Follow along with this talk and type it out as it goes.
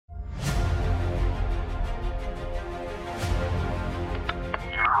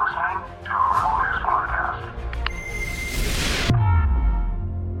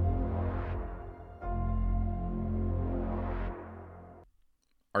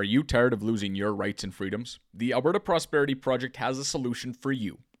Are you tired of losing your rights and freedoms? The Alberta Prosperity Project has a solution for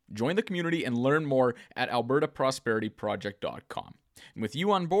you. Join the community and learn more at albertaprosperityproject.com. And with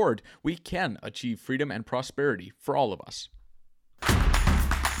you on board, we can achieve freedom and prosperity for all of us.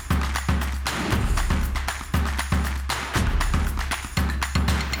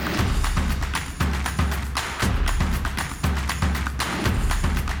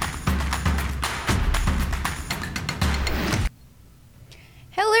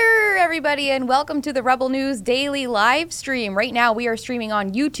 Everybody, and welcome to the Rebel News Daily live stream. Right now we are streaming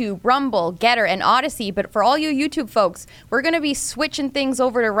on YouTube, Rumble, Getter, and Odyssey, but for all you YouTube folks, we're going to be switching things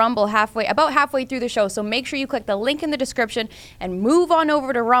over to Rumble about halfway through the show, so make sure you click the link in the description and move on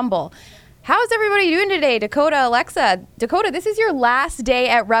over to Rumble. How's everybody doing today? Dakota, Alexa. Dakota, this is your last day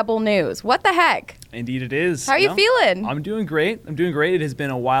at Rebel News. What the heck? Indeed it is. How are you feeling? I'm doing great. It has been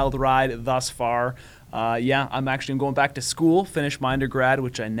a wild ride thus far. I'm going back to school, finish my undergrad,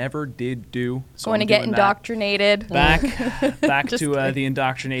 which I never did do. So going to get indoctrinated. Back to the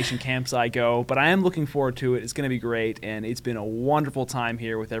indoctrination camps I go. But I am looking forward to it. It's going to be great, and it's been a wonderful time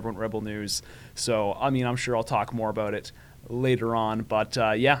here with everyone at Rebel News. So, I'm sure I'll talk more about it later on. But,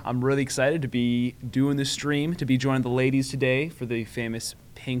 I'm really excited to be doing this stream, to be joining the ladies today for the famous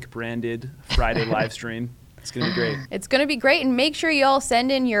pink-branded Friday live stream. It's going to be great. It's going to be great, and make sure you all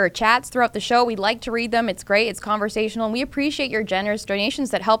send in your chats throughout the show. We'd like to read them. It's great. It's conversational, and we appreciate your generous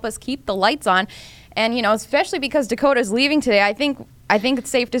donations that help us keep the lights on. And, especially because Dakota's leaving today, I think it's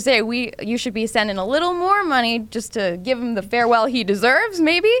safe to say you should be sending a little more money just to give him the farewell he deserves,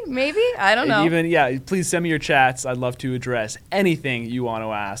 maybe? I don't know. Please send me your chats. I'd love to address anything you want to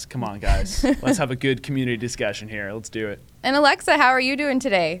ask. Come on, guys. Let's have a good community discussion here. Let's do it. And Alexa, how are you doing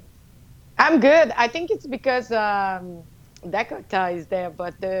today? I'm good. I think it's because Dakota is there,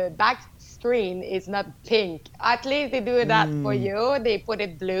 but the back screen is not pink. At least they do that for you. They put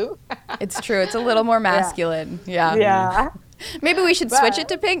it blue. It's true. It's a little more masculine. Yeah. Maybe we should switch it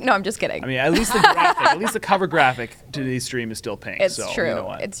to pink. No, I'm just kidding. At least the graphic, at least the cover graphic to today's stream is still pink. It's true. You know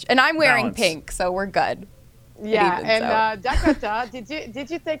what? And I'm wearing pink, so we're good. Yeah, Dakota,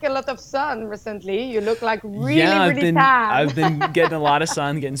 did you take a lot of sun recently? You look like really tan. I've been getting a lot of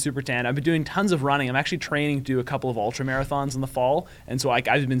sun, getting super tan. I've been doing tons of running. I'm actually training to do a couple of ultra marathons in the fall, and so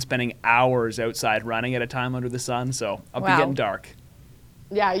I've been spending hours outside running at a time under the sun. So I'll be getting dark.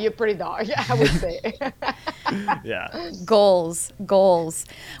 Yeah, you're pretty dark, I would say. Yeah. Goals.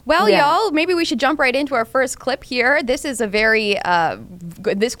 Well, y'all, maybe we should jump right into our first clip here. This is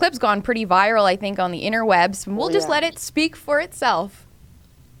this clip's gone pretty viral, I think, on the interwebs. We'll just let it speak for itself.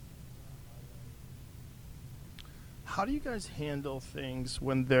 How do you guys handle things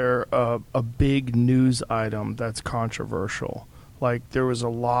when they're a big news item that's controversial? Like, there was a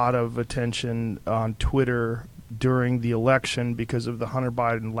lot of attention on Twitter during the election because of the Hunter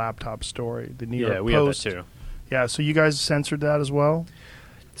Biden laptop story. The New York Post. We have that too. Yeah, so you guys censored that as well?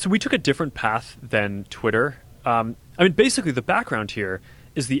 So we took a different path than Twitter. Basically the background here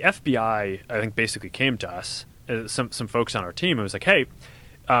is the FBI, I think, basically came to us, some folks on our team, and was like, hey,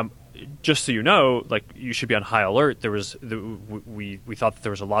 just so you know, like, you should be on high alert. There was we thought that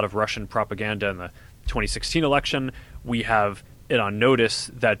there was a lot of Russian propaganda in the 2016 election. We have it on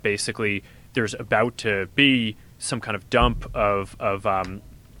notice that basically there's about to be some kind of dump of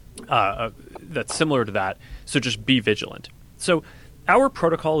that's similar to that. So just be vigilant. So our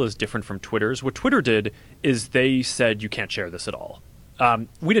protocol is different from Twitter's. What Twitter did is they said you can't share this at all.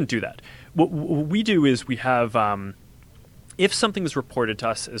 We didn't do that. What we do is we have, if something is reported to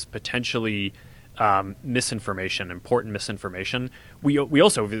us as potentially misinformation, important misinformation, we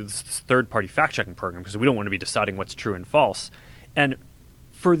also have this third-party fact-checking program because we don't want to be deciding what's true and false. And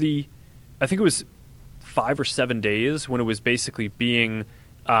for I think it was 5 or 7 days when it was basically being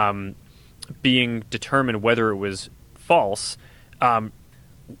determined whether it was false, the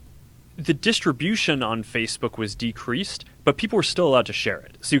distribution on Facebook was decreased, but people were still allowed to share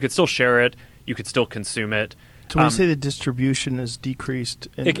it. So you could still share it, you could still consume it. So when you say the distribution is decreased,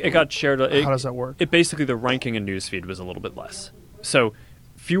 it got shared. How does that work? Basically, the ranking in newsfeed was a little bit less. So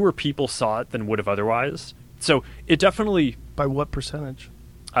fewer people saw it than would have otherwise. So it definitely... By what percentage?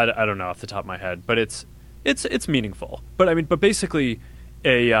 I don't know off the top of my head, but it's meaningful. But basically,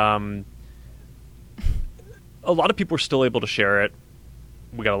 a lot of people were still able to share it.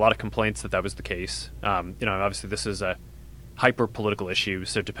 We got a lot of complaints that was the case. Obviously this is a hyper political issue,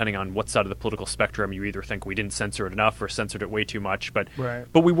 so depending on what side of the political spectrum, you either think we didn't censor it enough or censored it way too much. But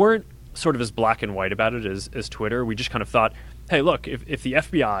we weren't sort of as black and white about it as Twitter. We just kind of thought, hey, look, if the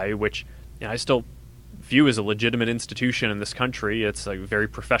FBI, which I still view as a legitimate institution in this country. It's a very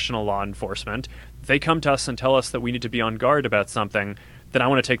professional law enforcement. If they come to us and tell us that we need to be on guard about something, then I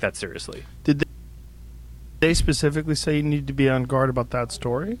want to take that seriously. Did they specifically say you need to be on guard about that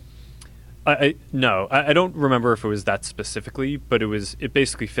story? No, I don't remember if it was that specifically, but it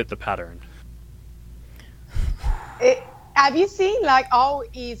basically fit the pattern. Have you seen like how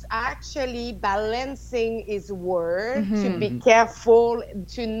he's actually balancing his word to be careful,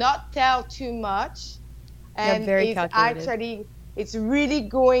 to not tell too much, and it's really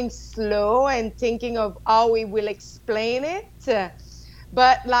going slow and thinking of how he will explain it.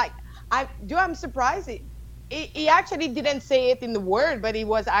 But like, I'm surprised. He actually didn't say it in the word, but he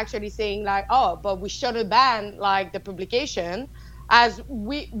was actually saying like, oh, but we shadow ban like the publication, as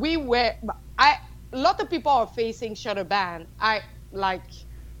we were. A lot of people are facing shadow ban.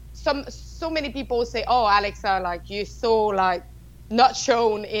 So many people say, oh, Alexa, like you're so like not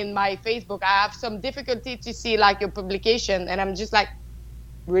shown in my Facebook. I have some difficulty to see like your publication, and I'm just like,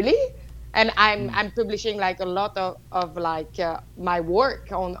 really? And I'm publishing like a lot of like my work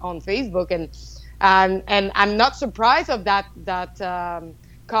on Facebook, and I'm not surprised of that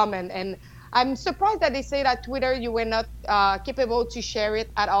comment. And I'm surprised that they say that Twitter, you were not capable to share it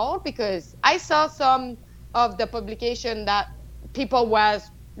at all, because I saw some of the publication that people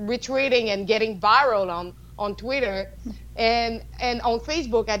was retweeting and getting viral on Twitter, and on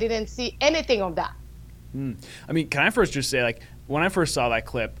Facebook, I didn't see anything of that. I mean, can I first just say, like, when I first saw that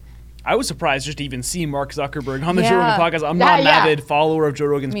clip, I was surprised just to even see Mark Zuckerberg on the Joe Rogan podcast. I'm not an avid follower of Joe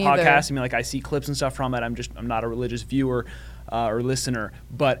Rogan's podcast. I mean, like, I see clips and stuff from it. I'm not a religious viewer or listener.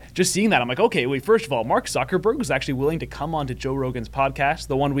 But just seeing that, I'm like, okay, wait, first of all, Mark Zuckerberg was actually willing to come onto Joe Rogan's podcast,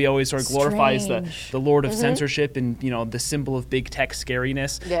 the one we always sort of glorify as the lord of censorship and, you know, the symbol of big tech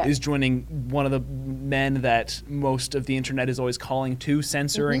scariness, is joining one of the men that most of the internet is always calling to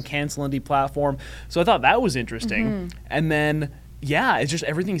censor and cancel and deplatform. So I thought that was interesting. And then it's just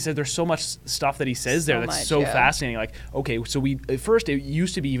everything he said. There's so much stuff that he says there that's so fascinating. Like, okay, so at first it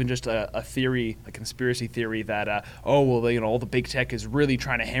used to be even just a theory, a conspiracy theory that, all the big tech is really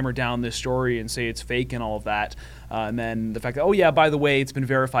trying to hammer down this story and say it's fake and all of that. And then the fact that, by the way, it's been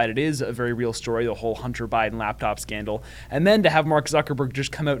verified it is a very real story, the whole Hunter Biden laptop scandal. And then to have Mark Zuckerberg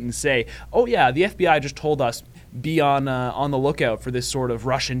just come out and say, the FBI just told us be on the lookout for this sort of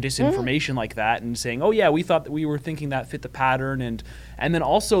Russian disinformation like that, and saying, we thought that we were thinking that fit the pattern. And then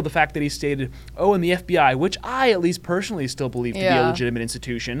also the fact that he stated, and the FBI, which I at least personally still believe to be a legitimate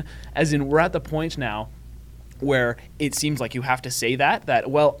institution, as in we're at the point now where it seems like you have to say that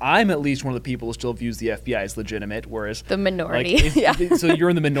I'm at least one of the people who still views the FBI as legitimate, whereas the minority. So you're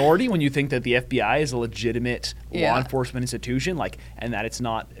in the minority when you think that the FBI is a legitimate law enforcement institution, and that it's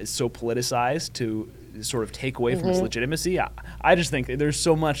not so politicized to sort of take away from its legitimacy. I just think there's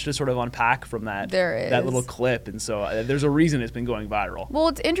so much to sort of unpack from that little clip, and so there's a reason it's been going viral. Well,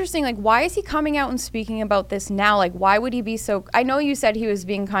 it's interesting, like, why is he coming out and speaking about this now? Like, why would he be so... I know you said he was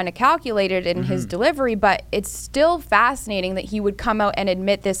being kind of calculated in his delivery, but it's still fascinating that he would come out and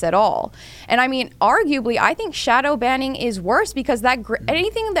admit this at all. And I mean, arguably, I think shadow banning is worse, because that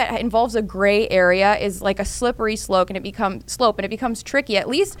anything that involves a gray area is like a slippery slope, and it becomes tricky. At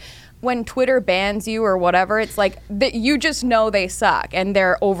least when Twitter bans you or whatever, it's like you just know they suck, and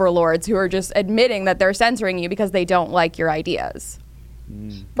they're overlords who are just admitting that they're censoring you because they don't like your ideas.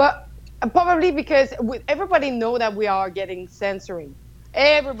 But probably because everybody know that we are getting censoring.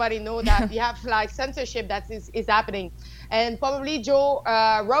 Everybody know that we have like censorship that is happening, and probably Joe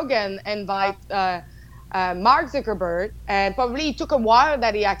Rogan invite Mark Zuckerberg, and probably it took a while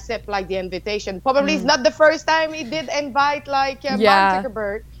that he accept like the invitation. Probably it's not the first time he did invite like Mark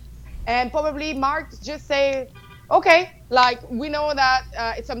Zuckerberg. And probably Mark just say, okay, like, we know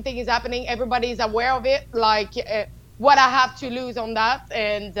that something is happening. Everybody is aware of it. Like, what I have to lose on that,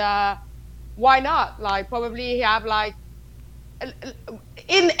 and why not? Like, probably have like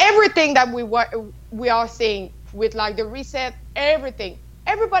in everything that we are seeing with like the reset, everything.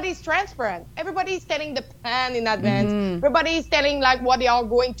 Everybody's transparent. Everybody's telling the plan in advance. Everybody's telling like what they are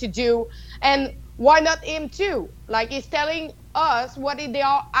going to do, and why not him too? Like, he's telling us what they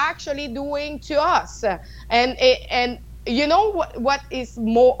are actually doing to us, and you know what is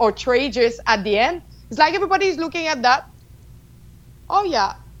more outrageous at the end? It's like everybody's looking at that. Oh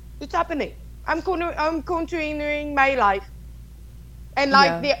yeah, it's happening. I'm continuing my life, and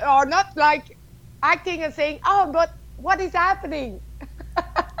like they are not like acting and saying, oh, but what is happening?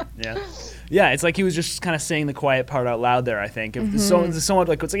 Yeah, it's like he was just kind of saying the quiet part out loud there, I think. If so much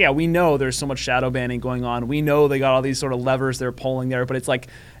like, it's like, yeah, we know there's so much shadow banning going on. We know they got all these sort of levers they're pulling there, but it's like,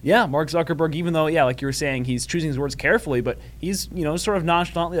 yeah, Mark Zuckerberg, even though, yeah, like you were saying, he's choosing his words carefully, but he's, sort of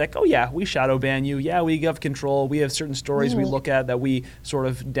nonchalantly like, oh yeah, we shadow ban you. Yeah, we have control. We have certain stories we look at that we sort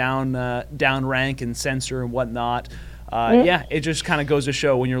of down rank and censor and whatnot. Yeah, it just kind of goes to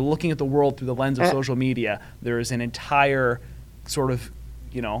show when you're looking at the world through the lens of social media, there is an entire sort of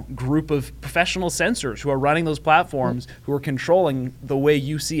group of professional censors who are running those platforms, who are controlling the way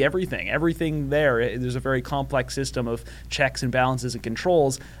you see everything. Everything there's a very complex system of checks and balances and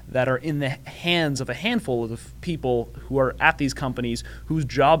controls that are in the hands of a handful of people who are at these companies whose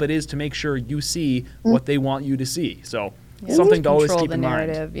job it is to make sure you see what they want you to see. So something to always keep in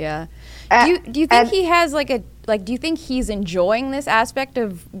mind. Yeah. Do you think he has do you think he's enjoying this aspect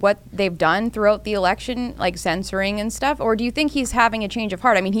of what they've done throughout the election, like censoring and stuff? Or do you think he's having a change of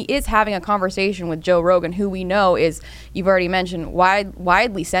heart? I mean, he is having a conversation with Joe Rogan, who we know is, you've already mentioned,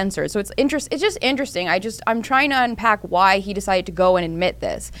 widely censored. So it's just interesting. I'm trying to unpack why he decided to go and admit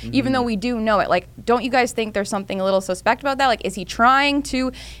this, even though we do know it. Like, don't you guys think there's something a little suspect about that? Like, is he trying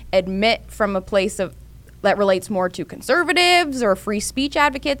to admit from a place of that relates more to conservatives or free speech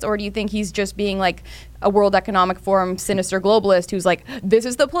advocates, or do you think he's just being like a World Economic Forum sinister globalist who's like, this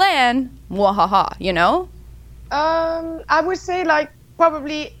is the plan, wahaha, I would say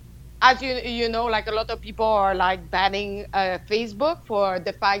probably, as you know, like a lot of people are like banning Facebook for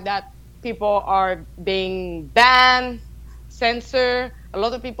the fact that people are being banned, censored. A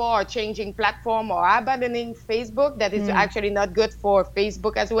lot of people are changing platform or abandoning Facebook. That is actually not good for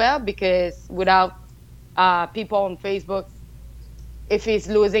Facebook as well, because without people on Facebook, if he's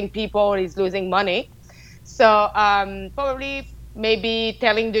losing people, he's losing money. So probably maybe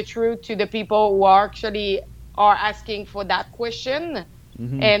telling the truth to the people who are asking for that question.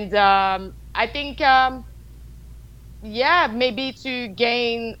 And I think, maybe to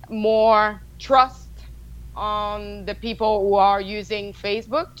gain more trust on the people who are using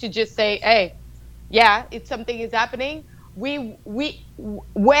Facebook, to just say, hey, yeah, it's something is happening. We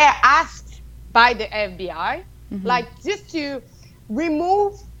were asked by the FBI, like just to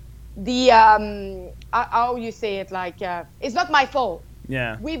remove the how you say it, like it's not my fault.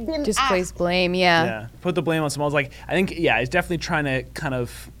 Yeah, we've been just asked. Place blame. Yeah, put the blame on someone else. Like, I think, it's definitely trying to kind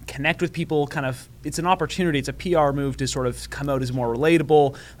of connect with people. Kind of, it's an opportunity. It's a PR move to sort of come out as more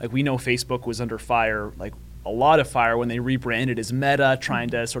relatable. Like, we know Facebook was under fire, like a lot of fire, when they rebranded as Meta, trying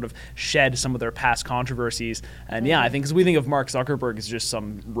to sort of shed some of their past controversies. And I think, because we think of Mark Zuckerberg as just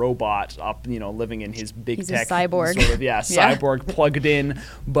some robot up, living in his big tech, a cyborg, sort of, cyborg plugged in.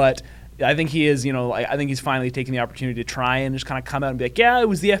 But I think he is, I think he's finally taking the opportunity to try and just kind of come out and be like, yeah, it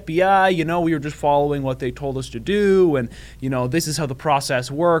was the FBI, we were just following what they told us to do, and, this is how the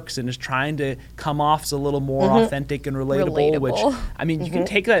process works, and just trying to come off as a little more authentic and relatable, which, I mean, you can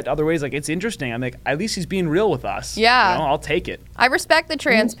take that other ways. Like, it's interesting. I'm like, at least he's being real with us. Yeah. I'll take it. I respect the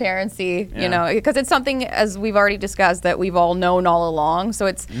transparency, because it's something, as we've already discussed, that we've all known all along. So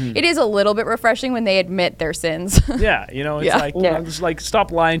it is a little bit refreshing when they admit their sins. Yeah, it's just like,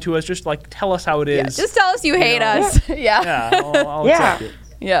 stop lying to us, just like tell us how it is. Yeah, just tell us you hate us. I'll accept it.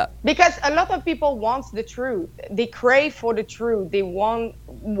 Yeah. Because a lot of people want the truth. They crave for the truth. They want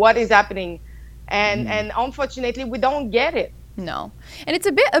what is happening. And unfortunately, we don't get it. No. And it's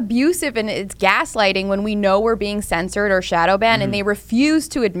a bit abusive, and it's gaslighting when we know we're being censored or shadow banned and they refuse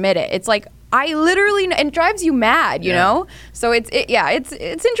to admit it. It's like, I literally, and it drives you mad, you know? So it's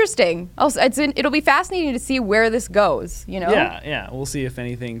interesting. Also, it'll be fascinating to see where this goes, Yeah. We'll see if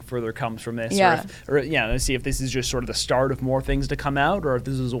anything further comes from this. Yeah. Let's see if this is just sort of the start of more things to come out, or if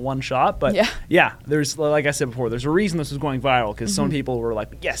this is a one shot. But there's, like I said before, there's a reason this is going viral, because some people were like,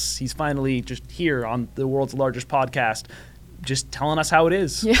 yes, he's finally just here on the world's largest podcast, just telling us how it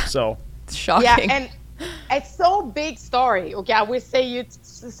is. Yeah. So it's shocking. Yeah, and it's so big story. Okay, I will say you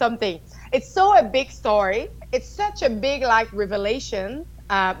something. It's so a big story. It's such a big revelation,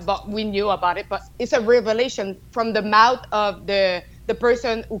 but we knew about it. But it's a revelation from the mouth of the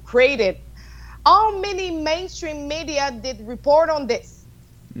person who created. How many mainstream media did report on this?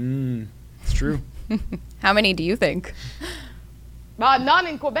 It's true. How many do you think? None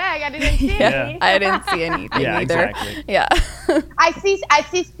in Quebec. I didn't see any. I didn't see anything either. Exactly. Yeah. I see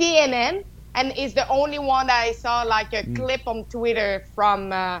CNN, and it's the only one that I saw a clip on Twitter from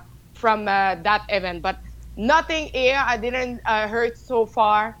that event, but nothing here. I didn't heard so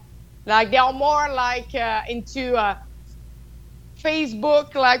far. They are more into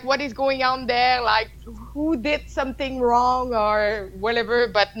Facebook, what is going on there, who did something wrong or whatever,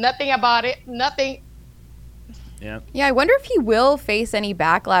 but nothing about it. Nothing. Yeah. Yeah, I wonder if he will face any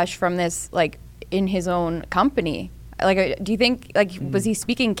backlash from this, like, in his own company. Like, do you think, like, was he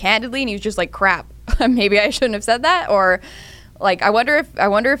speaking candidly and he was just like, crap, maybe I shouldn't have said that? Or, like, I wonder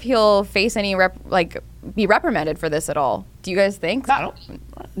if he'll face any, be reprimanded for this at all. Do you guys think? No,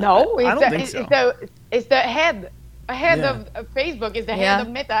 I don't think so. It's the head of Facebook, is the head of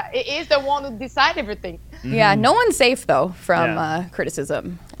Meta. It is the one who decide everything. Yeah, no one's safe though from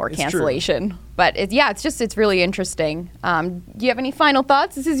criticism or cancellation. True. But it's really interesting. Do you have any final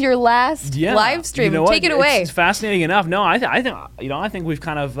thoughts? This is your last live stream. Take it away. It's fascinating enough. No, I think we've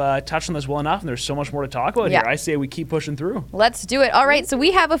kind of touched on this well enough, and there's so much more to talk about here. I say we keep pushing through. Let's do it. All right, so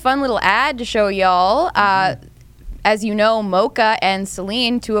we have a fun little ad to show y'all. As you know, Mocha and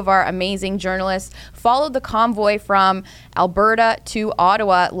Celine, two of our amazing journalists, followed the convoy from Alberta to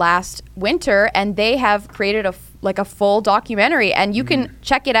Ottawa last winter, and they have created a full documentary. And you can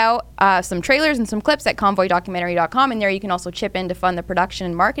check it out, some trailers and some clips at convoydocumentary.com, and there you can also chip in to fund the production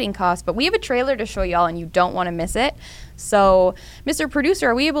and marketing costs. But we have a trailer to show y'all, and you don't want to miss it. So, Mr.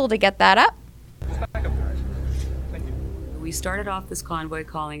 Producer, are we able to get that up? We started off this convoy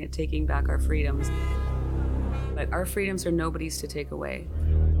calling it Taking Back Our Freedoms. But our freedoms are nobody's to take away.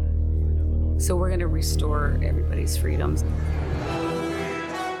 So we're going to restore everybody's freedoms.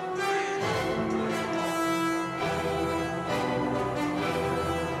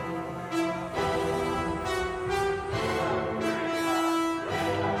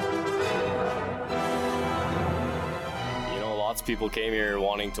 Lots of people came here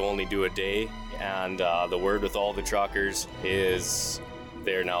wanting to only do a day, and the word with all the truckers is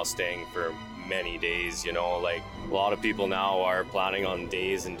they're now staying for many days. Like a lot of people now are planning on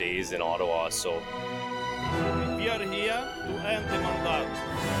days and days in Ottawa, so we are here to end the mandat.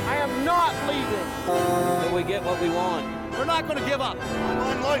 I am not leaving till we get what we want. We're not going to give up. I'm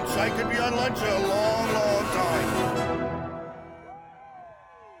on lunch. I could be on lunch a long, long time.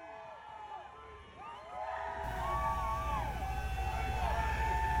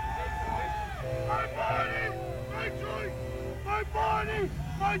 My body, my choice. My body,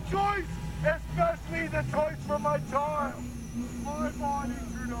 my choice. Especially the choice for my child. My body,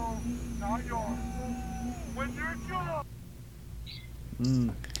 Trudeau, not yours. When your job.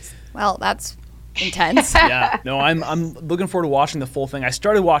 Well, that's intense. Yeah, no, I'm looking forward to watching the full thing. I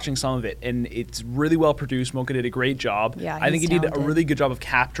started watching some of it, and it's really well produced. Mocha did a great job. Yeah, I think he did a really good job of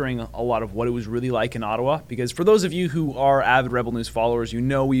capturing a lot of what it was really like in Ottawa. Because for those of you who are avid Rebel News followers,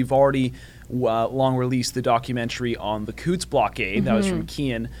 we've already long released the documentary on the Coutts blockade. That was from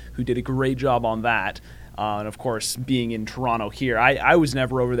Kian, who did a great job on that. And of course, being in Toronto here, I was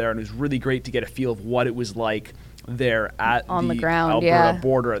never over there, and it was really great to get a feel of what it was like there at the ground, Alberta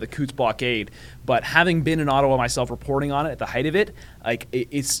border at the Coutts blockade. But having been in Ottawa myself, reporting on it at the height of it,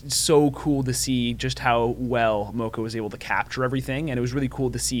 it's so cool to see just how well Mocha was able to capture everything. And it was really cool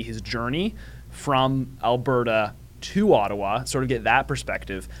to see his journey from Alberta to Ottawa, sort of get that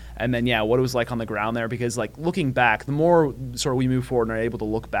perspective, and then what it was like on the ground there. Because looking back, the more sort of we move forward and are able to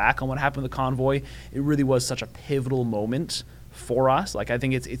look back on what happened with the convoy, it really was such a pivotal moment for us. I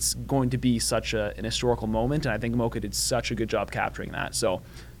think it's going to be such an historical moment, and I think Mocha did such a good job capturing that. So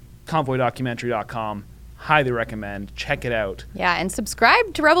convoydocumentary.com, highly recommend. Check it out. Yeah, and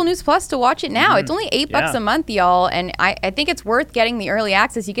subscribe to Rebel News Plus to watch it now. It's only $8 a month, y'all, and I think it's worth getting the early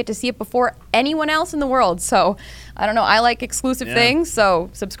access. You get to see it before anyone else in the world. So I don't know, I like exclusive things, so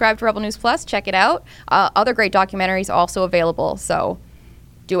subscribe to Rebel News Plus, check it out. Other great documentaries also available, so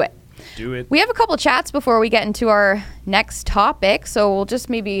do it. Do it. We have a couple chats before we get into our next topic, so we'll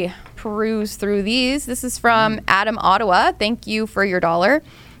just maybe peruse through these. This is from Adam Ottawa. Thank you for your $1.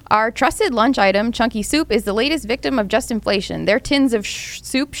 Our trusted lunch item, Chunky Soup, is the latest victim of just inflation. Their tins of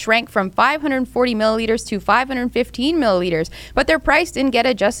soup shrank from 540 milliliters to 515 milliliters, but their price didn't get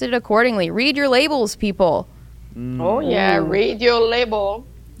adjusted accordingly. Read your labels, people. Oh, yeah, read your label.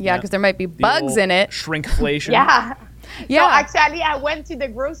 Yeah, because there might be bugs in it. Shrinkflation. Yeah. So actually, I went to the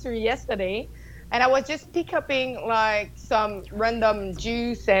grocery yesterday, and I was just picking some random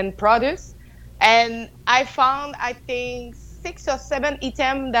juice and produce, and I found, I think, 6 or 7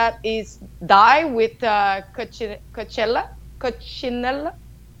 items that is dye with cochinelle,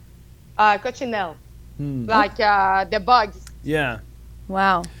 the bugs. Yeah.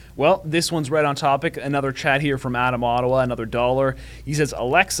 Wow. Well, this one's right on topic. Another chat here from Adam Ottawa, another $1. He says,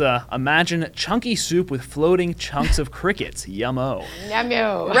 Alexa, imagine chunky soup with floating chunks of crickets. Yummo.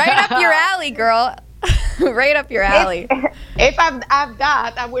 Yummo. Right up your alley, girl. Right up your alley. If I have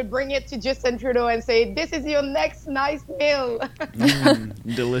that, I would bring it to Justin Trudeau and say, this is your next nice meal.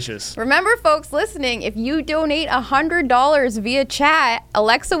 Delicious. Remember, folks listening, if you donate $100 via chat,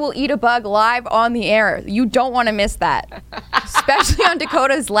 Alexa will eat a bug live on the air. You don't want to miss that, especially on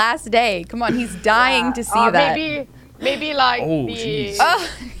Dakota's last day. Come on, he's dying to see that. Maybe like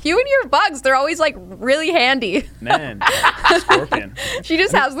you and your bugs, they're always like really handy. Man, Scorpion. She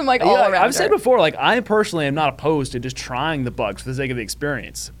just has them like all around I've said before, like I personally am not opposed to just trying the bugs for the sake of the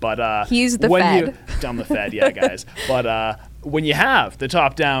experience. But he's the Fed. I'm the Fed, yeah, guys. But when you have the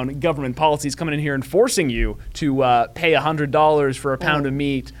top-down government policies coming in here and forcing you to pay $100 for a pound of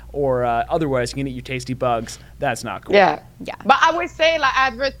meat, or otherwise you can eat your tasty bugs, that's not cool. Yeah. But I would say, like,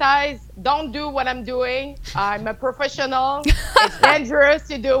 advertise, don't do what I'm doing. I'm a professional. It's dangerous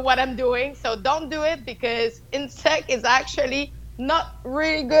to do what I'm doing, so don't do it because insect is actually not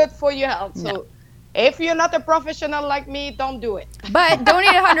really good for your health. So if you're not a professional like me, don't do it. But donate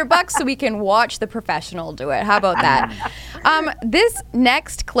 $100 so we can watch the professional do it. How about that? This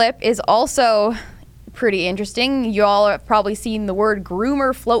next clip is also pretty interesting. You all have probably seen the word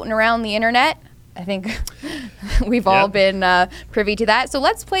groomer floating around the internet. I think we've all been privy to that. So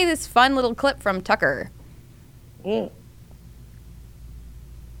let's play this fun little clip from Tucker. In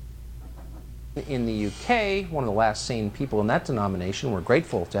the UK, one of the last sane people in that denomination. We're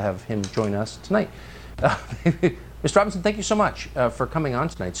grateful to have him join us tonight. Mr. Robinson, thank you so much for coming on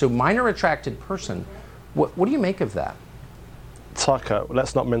tonight. So, minor attracted person, what do you make of that? Tucker,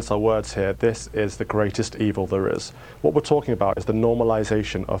 let's not mince our words here. This is the greatest evil there is. What we're talking about is the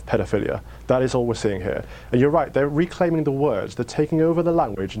normalization of pedophilia. That is all we're seeing here. And you're right, they're reclaiming the words. They're taking over the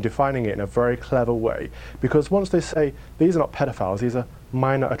language and defining it in a very clever way. Because once they say, these are not pedophiles, these are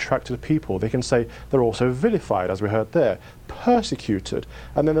minor attracted people, they can say they're also vilified, as we heard there, persecuted,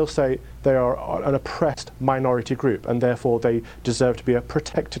 and then they'll say they are an oppressed minority group and therefore they deserve to be a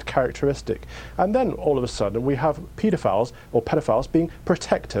protected characteristic. And then all of a sudden we have pedophiles or pedophiles being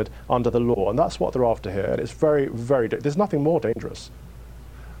protected under the law, and that's what they're after here, and it's very, very, there's nothing more dangerous.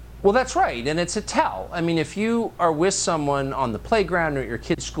 Well, that's right, and it's a tell. I mean, if you are with someone on the playground or at your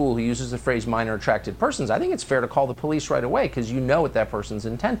kid's school who uses the phrase minor attracted persons, I think it's fair to call the police right away because you know what that person's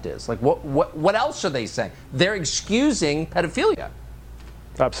intent is. Like, what else are they saying? They're excusing pedophilia.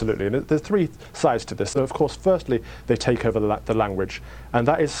 Absolutely, and there's three sides to this. So, of course, firstly, they take over the language, and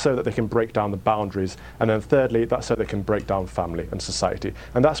that is so that they can break down the boundaries. And then thirdly, that's so they can break down family and society.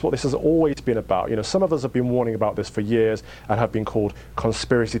 And that's what this has always been about. You know, some of us have been warning about this for years and have been called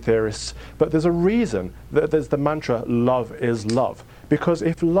conspiracy theorists. But there's a reason that there's the mantra, love is love. Because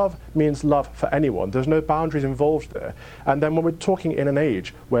if love means love for anyone, there's no boundaries involved there. And then when we're talking in an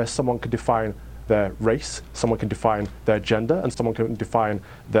age where someone could define their race, someone can define their gender, and someone can define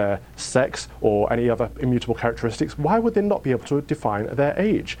their sex or any other immutable characteristics, why would they not be able to define their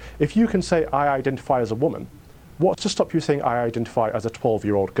age? If you can say, I identify as a woman, what's to stop you saying, I identify as a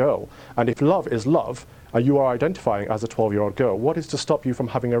 12-year-old girl? And if love is love, and you are identifying as a 12-year-old girl, what is to stop you from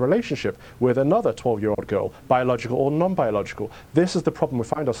having a relationship with another 12-year-old girl, biological or non-biological? This is the problem we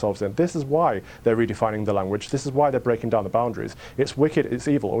find ourselves in. This is why they're redefining the language. This is why they're breaking down the boundaries. It's wicked, it's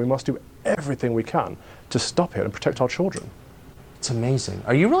evil, and we must do everything we can to stop it and protect our children. It's amazing.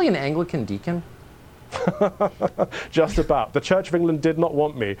 Are you really an Anglican deacon? Just about. The Church of England did not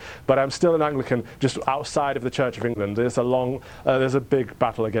want me, but I'm still an Anglican just outside of the Church of England. There's a big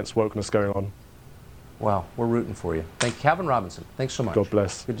battle against wokeness going on. Well, we're rooting for you. Thank you, Calvin Robinson. Thanks so much. God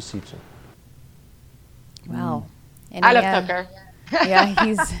bless. Good to see you soon. Wow. I love Tucker.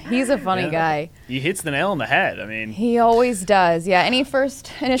 Yeah, he's a funny guy. He hits the nail on the head. I mean, he always does. Yeah. Any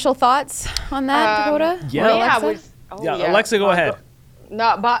first initial thoughts on that, Dakota? Yeah. Alexa? Alexa, go ahead.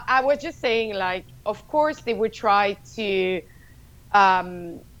 No, but I was just saying, like, of course they would try to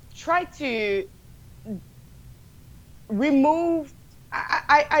remove.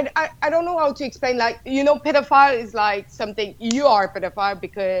 I don't know how to explain. Like, you know, pedophile is like something, you are a pedophile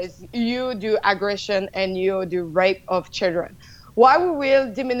because you do aggression and you do rape of children. Why we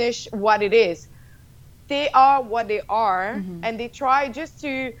will diminish what it is? They are what they are, and they try just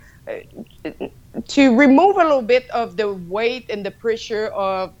to remove a little bit of the weight and the pressure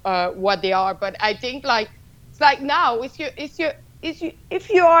of what they are. But I think, like, it's like now if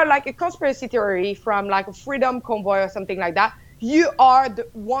you are like a conspiracy theory from like a freedom convoy or something like that, you are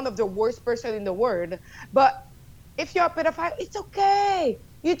one of the worst person in the world. But if you're a pedophile, it's okay.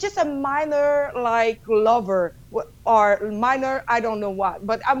 You're just a minor, like, lover or minor, I don't know what.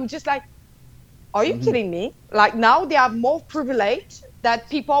 But I'm just like, are you kidding me? Like, now they have more privilege that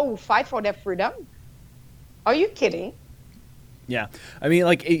people who fight for their freedom. Are you kidding? Yeah, I mean,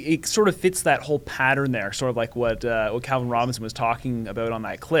 like it sort of fits that whole pattern there, sort of like what Calvin Robinson was talking about on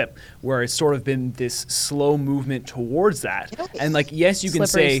that clip, where it's sort of been this slow movement towards that. And like, yes, you can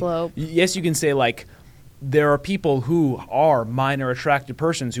say like there are people who are minor attracted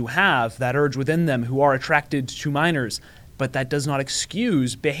persons who have that urge within them, who are attracted to minors, but that does not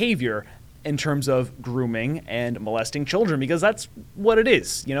excuse behavior in terms of grooming and molesting children, because that's what it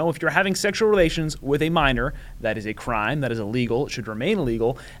is. You know, if you're having sexual relations with a minor, that is a crime, that is illegal, it should remain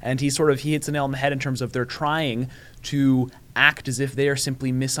illegal. And he hits the nail on the head in terms of they're trying to act as if they are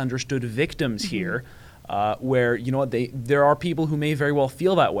simply misunderstood victims here, where, you know what, there are people who may very well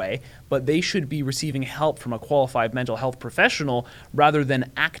feel that way, but they should be receiving help from a qualified mental health professional rather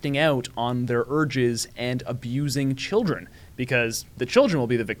than acting out on their urges and abusing children. Because the children will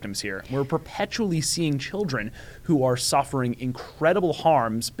be the victims here. We're perpetually seeing children who are suffering incredible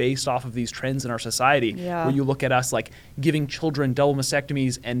harms based off of these trends in our society. Yeah. Where you look at us like giving children double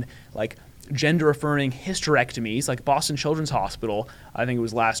mastectomies and like gender-affirming hysterectomies, like Boston Children's Hospital, I think it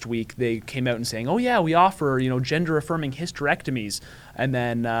was last week, they came out and saying, oh yeah, we offer, you know, gender-affirming hysterectomies, and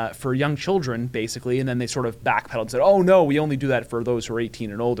then for young children, basically, and then they sort of backpedaled and said, oh no, we only do that for those who are 18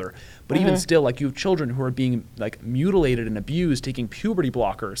 and older. But even still, like, you have children who are being like mutilated and abused, taking puberty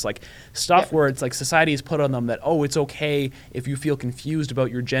blockers, like stuff where it's like society has put on them that, oh, it's okay if you feel confused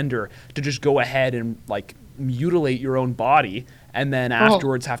about your gender to just go ahead and like mutilate your own body and then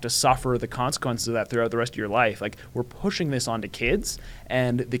afterwards have to suffer the consequences of that throughout the rest of your life. Like, we're pushing this onto kids,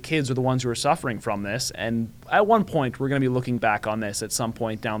 and the kids are the ones who are suffering from this. And at one point, we're going to be looking back on this at some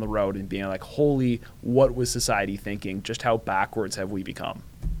point down the road and being like, holy, what was society thinking? Just how backwards have we become?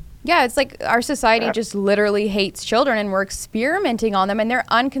 Yeah, it's like our society just literally hates children, and we're experimenting on them, and they're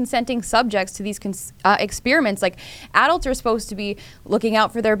unconsenting subjects to these experiments. Like, adults are supposed to be looking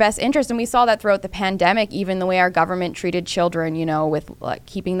out for their best interest, and we saw that throughout the pandemic, even the way our government treated children, you know, with like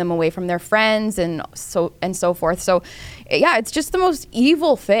keeping them away from their friends and so forth. So, yeah, it's just the most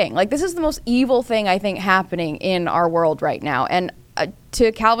evil thing. Like, this is the most evil thing I think happening in our world right now. And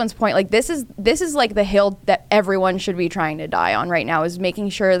to Calvin's point, like this is like the hill that everyone should be trying to die on right now, is making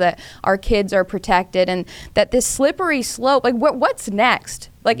sure that our kids are protected, and that this slippery slope, like what's next?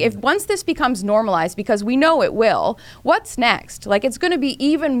 Like, if once this becomes normalized, because we know it will, what's next? Like, it's going to be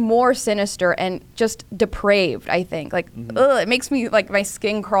even more sinister and just depraved, I think. Like, it makes me, like, my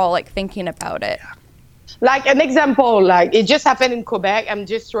skin crawl, like, thinking about it. Like, an example, like, it just happened in Quebec. I'm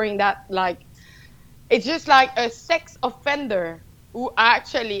just throwing that, like, it's just like a sex offender who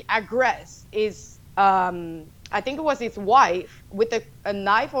actually aggressed his, I think it was his wife, with a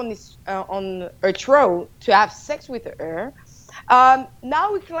knife on her throat to have sex with her.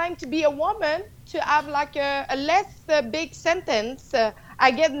 Now he claimed to be a woman to have like a less big sentence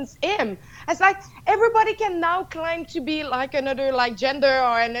against him. It's like everybody can now claim to be like another like gender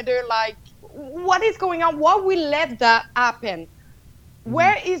or another like, what is going on? Why we let that happen?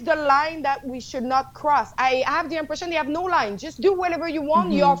 Where is the line that we should not cross? I have the impression they have no line. Just do whatever you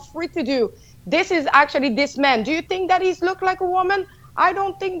want. You are free to do. This is actually this man. Do you think that he's looked like a woman? I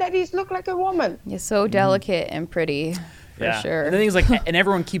don't think that he's looked like a woman. He's so delicate and pretty, for sure. And the thing is, like, and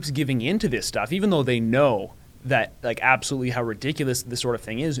everyone keeps giving into this stuff, even though they know that, like, absolutely how ridiculous this sort of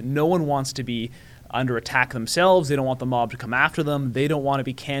thing is. No one wants to be under attack themselves. They don't want the mob to come after them. They don't want to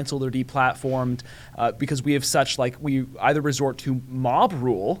be canceled or deplatformed because we have such, like, we either resort to mob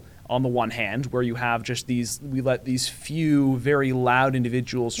rule on the one hand, where you have just we let these few very loud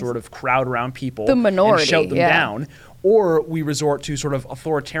individuals sort of crowd around people, the minority, and shout them down, or we resort to sort of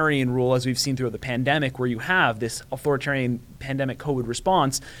authoritarian rule, as we've seen throughout the pandemic, where you have this authoritarian pandemic COVID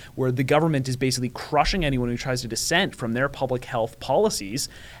response where the government is basically crushing anyone who tries to dissent from their public health policies,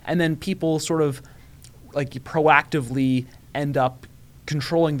 and then people sort of like proactively end up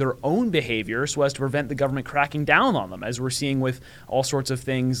controlling their own behavior so as to prevent the government cracking down on them, as we're seeing with all sorts of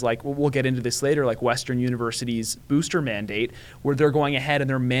things like, we'll get into this later, like Western University's booster mandate, where they're going ahead and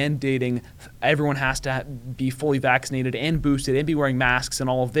they're mandating everyone has to be fully vaccinated and boosted and be wearing masks and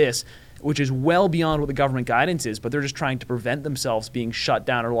all of this, which is well beyond what the government guidance is, but they're just trying to prevent themselves being shut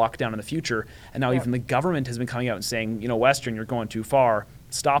down or locked down in the future. And now even the government has been coming out and saying, you know, Western, you're going too far.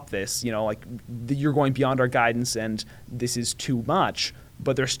 Stop this, you know, like you're going beyond our guidance and this is too much.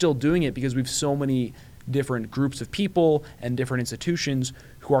 But they're still doing it because we have so many different groups of people and different institutions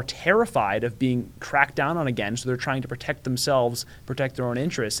who who are terrified of being cracked down on again. So they're trying to protect themselves, protect their own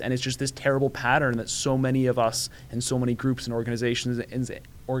interests. And it's just this terrible pattern that so many of us and so many groups and organizations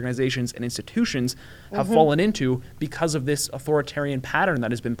and institutions have fallen into because of this authoritarian pattern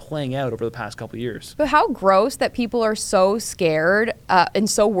that has been playing out over the past couple of years. But how gross that people are so scared and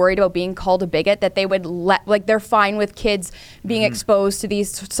so worried about being called a bigot that they would they're fine with kids being exposed to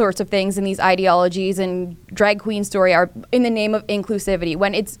these sorts of things and these ideologies, and drag queen story are in the name of inclusivity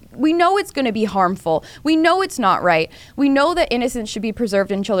when we know it's going to be harmful. We know it's not right. We know that innocence should be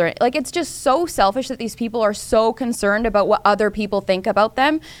preserved in children. Like, it's just so selfish that these people are so concerned about what other people think about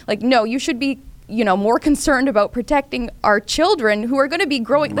them. Like, no, you should be, more concerned about protecting our children who are going to be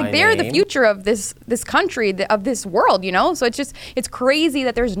growing. Like, they're the future of this country, of this world, So it's crazy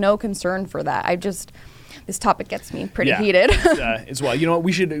that there's no concern for that. This topic gets me pretty heated. As well. You know what?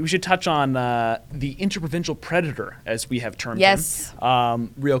 We should touch on the interprovincial predator, as we have termed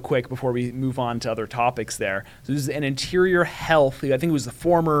him, real quick before we move on to other topics there. So this is an Interior Health, I think it was the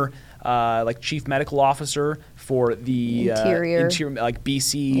former chief medical officer for the interior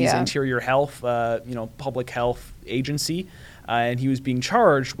BC's Interior Health, public health agency. And he was being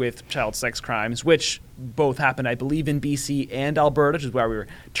charged with child sex crimes, which both happened, I believe, in BC and Alberta, which is why we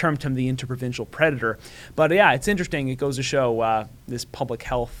termed him the interprovincial predator. But yeah, it's interesting. It goes to show this public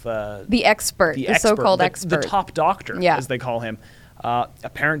health... the so-called expert. The top doctor, as they call him,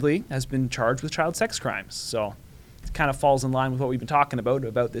 apparently has been charged with child sex crimes. So it kind of falls in line with what we've been talking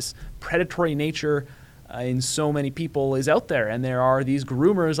about this predatory nature in so many people is out there. And there are these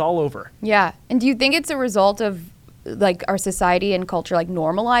groomers all over. Yeah. And do you think it's a result of our society and culture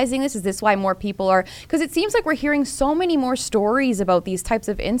normalizing this? Is this why more people are, because it seems like we're hearing so many more stories about these types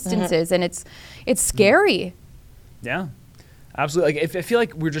of instances, and it's scary. Yeah, absolutely. I feel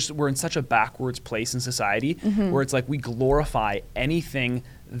like we're in such a backwards place in society where it's like we glorify anything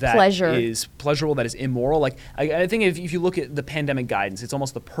that is pleasurable, that is immoral. I think if you look at the pandemic guidance, it's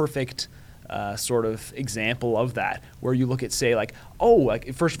almost the perfect sort of example of that, where you look at, say,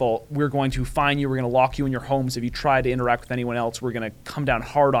 first of all, we're going to fine you, we're going to lock you in your homes if you try to interact with anyone else, we're going to come down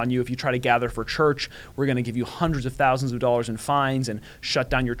hard on you if you try to gather for church, we're going to give you hundreds of thousands of dollars in fines and shut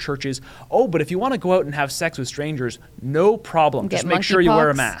down your churches. Oh, but if you want to go out and have sex with strangers, no problem. Just make sure you wear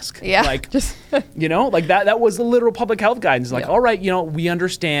a mask. Yeah. That was the literal public health guidance. All right, we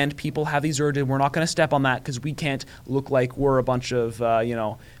understand people have these urges, we're not going to step on that because we can't look like we're a bunch of,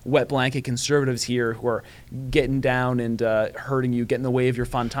 wet blanket conservatives here who are getting down and hurting you, get in the way of your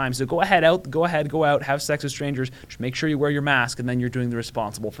fun time. So go out, have sex with strangers. Just make sure you wear your mask, and then you're doing the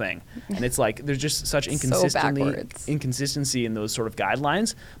responsible thing. And it's there's just such inconsistency in those sort of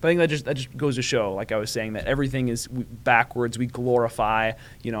guidelines. But I think that just goes to show, like I was saying, that everything is backwards. We glorify,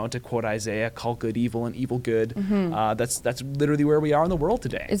 to quote Isaiah, call good evil and evil good. That's literally where we are in the world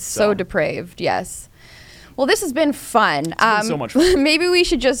today. It's so depraved. Yes. Well, this has been fun. It's been so much fun. Maybe we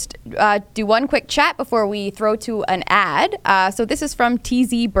should just do one quick chat before we throw to an ad. So this is from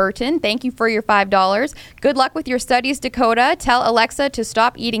TZ Burton. Thank you for your $5. Good luck with your studies, Dakota. Tell Alexa to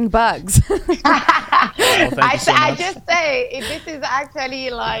stop eating bugs. I just say, this is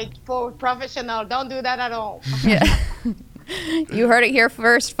actually for professional. Don't do that at all. Yeah. You heard it here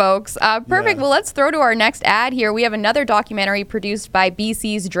first, folks. Perfect. Well, let's throw to our next ad here. We have another documentary produced by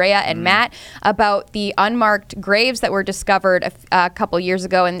BC's Drea and Matt about the unmarked graves that were discovered a couple years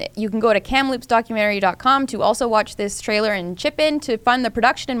ago. And you can go to kamloopsdocumentary.com to also watch this trailer and chip in to fund the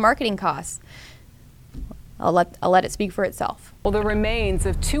production and marketing costs. I'll let it speak for itself. Well, the remains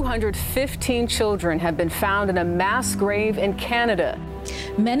of 215 children have been found in a mass grave in Canada.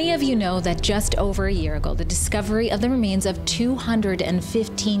 Many of you know that just over a year ago, the discovery of the remains of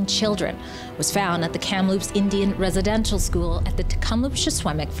 215 children was found at the Kamloops Indian Residential School at the Kamloops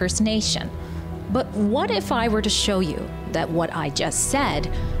Shuswamic First Nation. But what if I were to show you that what I just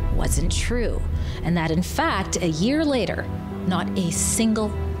said wasn't true, and that in fact, a year later, not a single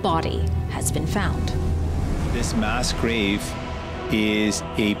body has been found? This mass grave is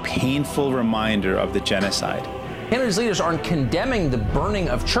a painful reminder of the genocide. Canada's leaders aren't condemning the burning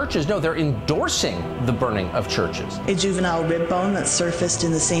of churches. No, they're endorsing the burning of churches. A juvenile rib bone that surfaced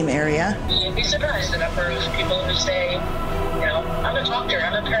in the same area. You'd be surprised the number of people who say, I'm a doctor,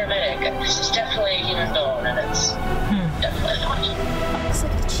 I'm a paramedic. This is definitely a human bone, and it's definitely not. Looks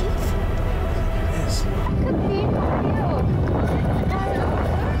like the chief. It is. Could be you.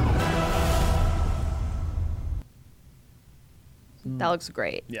 That looks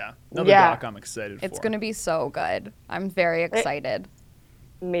great. Yeah. Another doc I'm excited for. It's going to be so good. I'm very excited.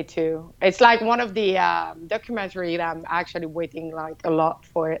 Me too. It's one of the documentary that I'm actually waiting a lot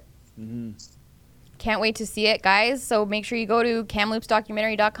for it. Can't wait to see it, guys. So make sure you go to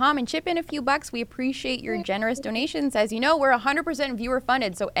kamloopsdocumentary.com and chip in a few bucks. We appreciate your generous donations. As you know, we're 100% viewer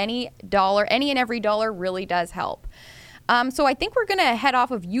funded, so any and every dollar really does help. So I think we're going to head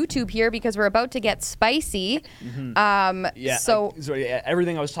off of YouTube here because we're about to get spicy. Everything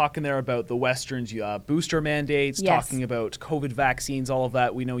I was talking there about the Westerns, booster mandates, talking about COVID vaccines, all of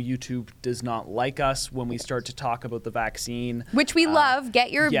that. We know YouTube does not like us when we start to talk about the vaccine. Which we love.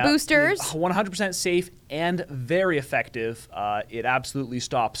 Get your boosters. 100% safe and very effective. It absolutely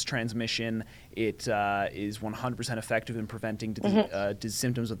stops transmission. It is 100% effective in preventing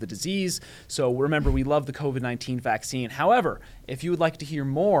symptoms of the disease. So remember, we love the COVID-19 vaccine. However, if you would like to hear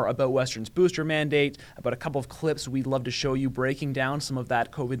more about Western's booster mandate, about a couple of clips we'd love to show you breaking down some of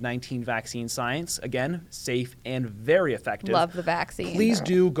that COVID-19 vaccine science, again, safe and very effective. Love the vaccine. Please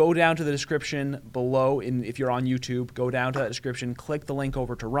do go down to the description below. If you're on YouTube, go down to that description, click the link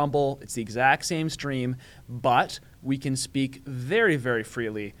over to Rumble. It's the exact same stream, but we can speak very, very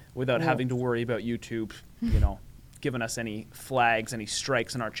freely without having to worry about YouTube, giving us any flags, any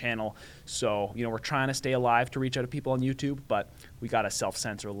strikes on our channel. So, we're trying to stay alive to reach out to people on YouTube, but we got to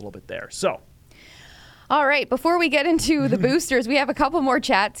self-censor a little bit there. So, all right, before we get into the boosters, we have a couple more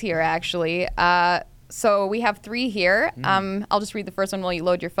chats here, actually. So we have 3 here. I'll just read the first one while you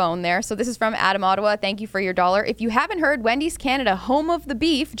load your phone there. So this is from Adam Ottawa. Thank you for your $1. If you haven't heard, Wendy's Canada, home of the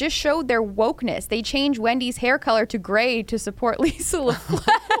beef, just showed their wokeness. They changed Wendy's hair color to gray to support Lisa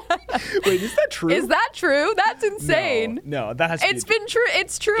LaFleur. Wait, is that true? Is that true? That's insane. No, that has to It's been true.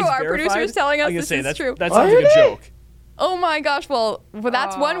 It's true. Our producer is telling us this is true. That sounds like a joke. Oh my gosh! Well,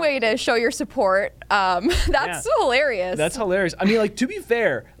 that's one way to show your support. That's hilarious. That's hilarious. I mean, to be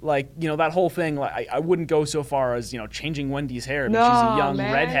fair, that whole thing, I wouldn't go so far as changing Wendy's hair because she's a young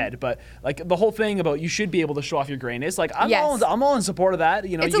redhead. But the whole thing about you should be able to show off your grayness, I'm all in support of that.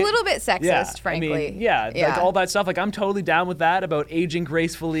 It's a little bit sexist, frankly. All that stuff. I'm totally down with that about aging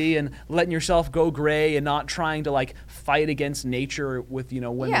gracefully and letting yourself go gray and not trying to fight against nature with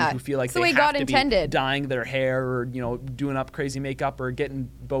women who feel like they have to be dyeing their hair or doing up crazy makeup or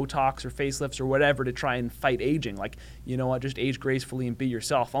getting Botox or facelifts or whatever to try and fight aging. Just age gracefully and be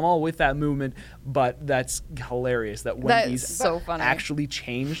yourself. I'm all with that movement, but that's hilarious that Wendy's so funny. Actually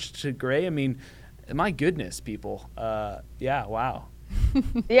changed to gray. I mean, my goodness, people. Wow.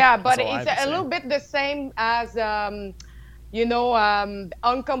 Yeah, but it's a little bit the same as,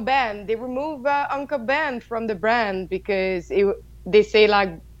 Uncle Ben. They remove Uncle Ben from the brand because they say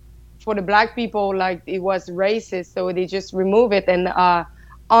for the black people, it was racist, so they just remove it. And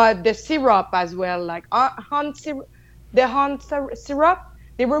the syrup as well, the Hunt syrup,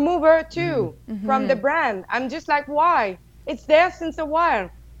 they remove her too from the brand. I'm just why? It's there since a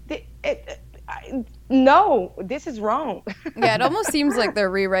while. No, this is wrong. Yeah, it almost seems like they're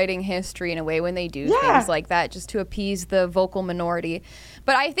rewriting history in a way when they do things like that, just to appease the vocal minority.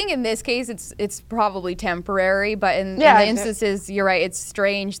 But I think in this case, it's probably temporary. But in the instances, you're right. It's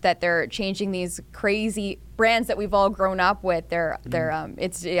strange that they're changing these crazy brands that we've all grown up with.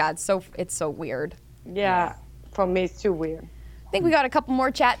 It's so weird. Yeah, for me, it's too weird. I think we got a couple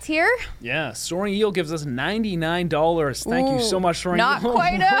more chats here. Yeah, Soaring Eel gives us $99. Thank you so much, Soaring Eel. Not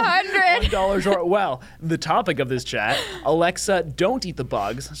quite $100. $1 short. Well, the topic of this chat, Alexa, don't eat the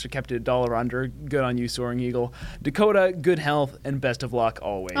bugs. She kept it $1 under. Good on you, Soaring Eagle. Dakota, good health and best of luck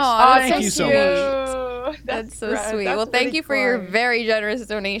always. Thank you so much. That's so sweet. Well, thank you for your very generous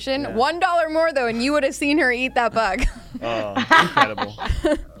donation. Yeah. $1 more, though, and you would have seen her eat that bug. Oh, incredible.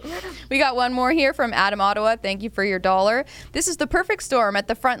 We got one more here from Adam Ottawa. Thank you for your $1. This is the perfect storm at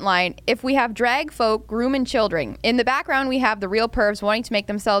the front line. If we have drag folk grooming children. In the background, we have the real pervs wanting to make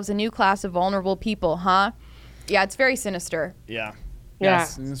themselves a new class of vulnerable people, huh? Yeah, it's very sinister. Yeah.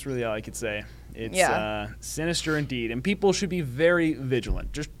 Yes, that's really all I could say. It's sinister indeed, and people should be very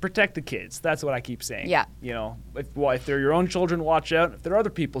vigilant. Just protect the kids. That's what I keep saying. Yeah. If they're your own children, watch out. If they're other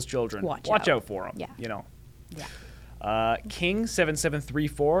people's children, watch out for them. Yeah. Yeah.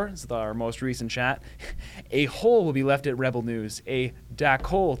 King7734 is our most recent chat. A hole will be left at Rebel News. A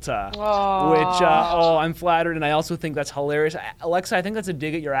Dakota. Which, I'm flattered, and I also think that's hilarious. Alexa, I think that's a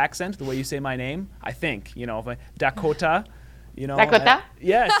dig at your accent, the way you say my name. I think, Dakota. Dakota? Dakota.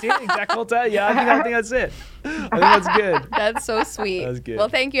 Yeah, I think that's it. I think that's good. That's so sweet. That's good. Well,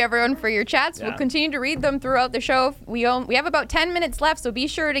 thank you everyone for your chats. Yeah. We'll continue to read them throughout the show. We have about 10 minutes left, so be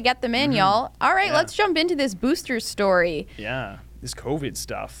sure to get them in, y'all. All right, let's jump into this booster story. Yeah. this COVID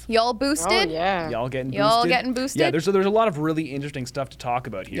stuff. Y'all boosted? Oh, yeah. Y'all getting boosted? Yeah, there's a lot of really interesting stuff to talk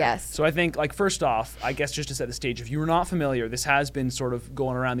about here. Yes. So I think, like, first off, I guess just to set the stage, if you're not familiar, this has been sort of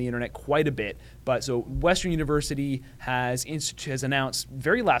going around the internet quite a bit. But so Western University has announced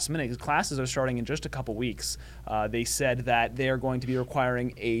very last minute, because classes are starting in just a couple weeks. They said that they are going to be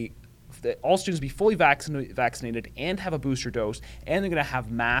requiring that all students be fully vaccinated and have a booster dose, and they're going to have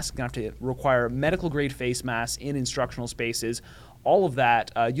masks. Going to have to require medical-grade face masks in instructional spaces. All of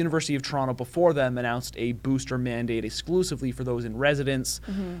that. University of Toronto before them announced a booster mandate exclusively for those in residence.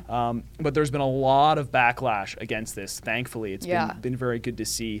 But there's been a lot of backlash against this. Thankfully, it's been very good to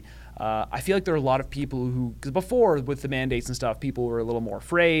see. I feel like there are a lot of people who, because before with the mandates and stuff, people were a little more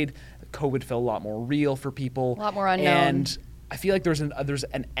afraid. COVID felt a lot more real for people. A lot more unknown. And I feel like there's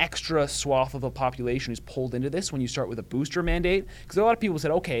an extra swath of the population who's pulled into this when you start with a booster mandate. Because a lot of people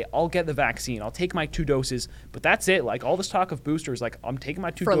said, okay, I'll get the vaccine. I'll take my 2 doses. But that's it. Like, all this talk of boosters, like, I'm taking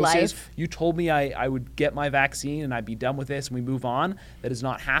my 2 doses. Life. You told me I would get my vaccine and I'd be done with this and we move on. That has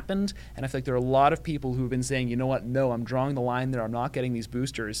not happened. And I feel like there are a lot of people who have been saying, you know what, no, I'm drawing the line there. I'm not getting these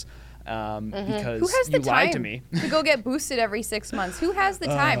boosters. Because who has you the lied time to me to go get boosted every 6 months? Who has the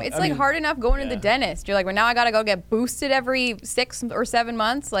time? It's hard enough going to the dentist. You're like, well, now I got to go get boosted every 6 or 7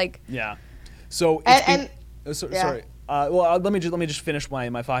 months. Like, yeah. So sorry. Well, let me just finish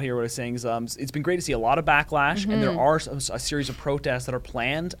my thought here. What I was saying is, it's been great to see a lot of backlash, and there are a series of protests that are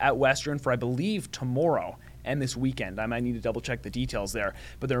planned at Western for, I believe, tomorrow and this weekend. I might need to double check the details there,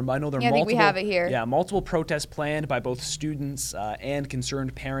 but I know there are multiple. I think we have it here. Yeah, multiple protests planned by both students and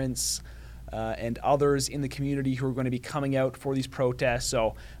concerned parents. And others in the community who are going to be coming out for these protests.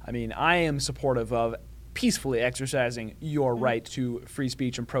 So, I mean, I am supportive of peacefully exercising your right to free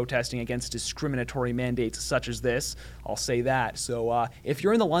speech and protesting against discriminatory mandates such as this. I'll say that. So if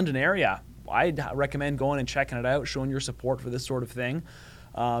you're in the London area, I'd recommend going and checking it out, showing your support for this sort of thing.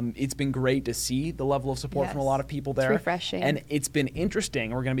 It's been great to see the level of support from a lot of people there. It's refreshing. And it's been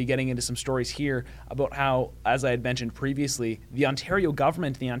interesting. We're going to be getting into some stories here about how, as I had mentioned previously, the Ontario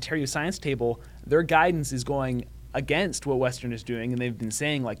government, the Ontario Science Table, their guidance is going against what Western is doing, and they've been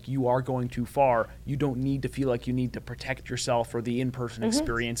saying, like, you are going too far. You don't need to feel like you need to protect yourself or the in-person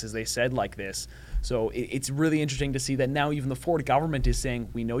experiences, they said, like this. So it's really interesting to see that now even the Ford government is saying,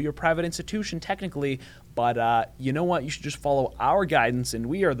 we know you're a private institution technically, but you know what? You should just follow our guidance, and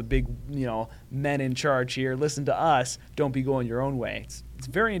we are the big, men in charge here. Listen to us. Don't be going your own way. It's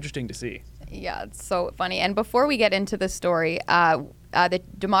very interesting to see. Yeah, it's so funny. And before we get into the story, the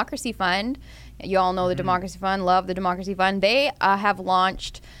Democracy Fund, you all know the Democracy Fund, love the Democracy Fund. They have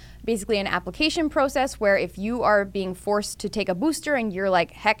launched basically an application process where if you are being forced to take a booster and you're like,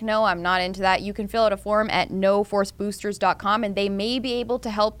 heck no, I'm not into that, you can fill out a form at noforceboosters.com, and they may be able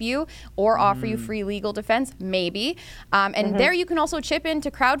to help you or offer you free legal defense, maybe. And there you can also chip in to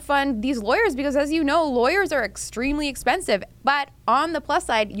crowdfund these lawyers, because as you know, lawyers are extremely expensive. But on the plus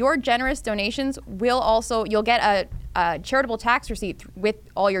side, your generous donations you'll get a charitable tax receipt with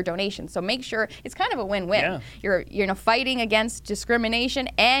all your donations. So make sure it's kind of a win-win. Yeah. You're fighting against discrimination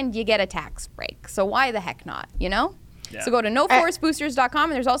and you get a tax break. So why the heck not, Yeah. So go to noforceboosters.com,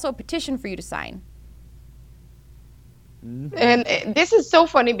 and there's also a petition for you to sign. And this is so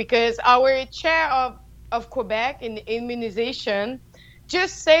funny because our chair of Quebec in immunization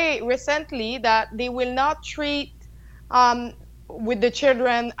just say recently that they will not treat with the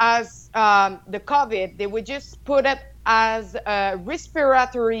children as the COVID. They would just put it as a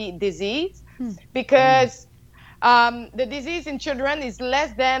respiratory disease because the disease in children is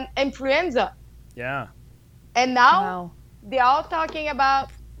less than influenza. Yeah. And now they are talking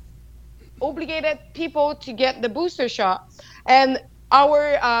about obligated people to get the booster shot. And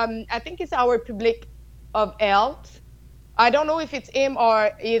our, I think it's our public of health. I don't know if it's him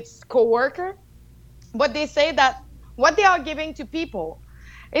or it's co-worker, but they say that what they are giving to people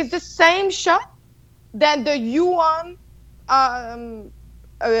is the same shot than the Wuhan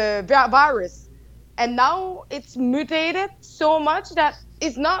virus. And now it's mutated so much that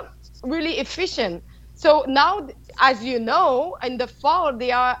it's not really efficient. So now, as you know, in the fall,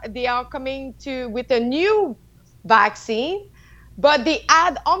 they are coming with a new vaccine, but they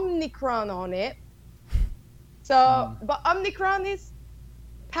add Omicron on it. So, but Omicron is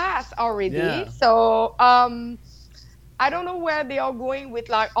past already. Yeah. So, I don't know where they are going with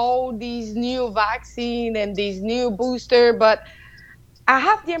like all these new vaccine and these new booster, but I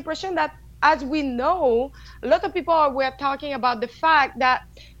have the impression that, as we know, a lot of people were talking about the fact that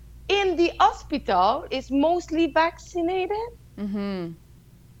in the hospital is mostly vaccinated. And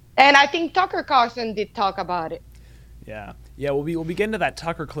I think Tucker Carlson did talk about it. Yeah, we'll be getting to that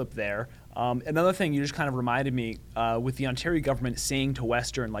Tucker clip there. Another thing you just kind of reminded me with the Ontario government saying to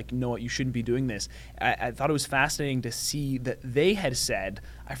Western, like, you know what, you shouldn't be doing this. I thought it was fascinating to see that they had said,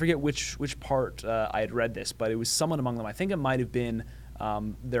 I forget which part I had read this, but it was someone among them. I think it might have been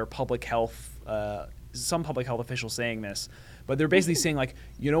their public health, some public health official saying this. But they're basically saying, like,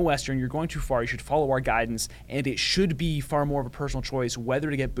 you know, Western, you're going too far. You should follow our guidance, and it should be far more of a personal choice whether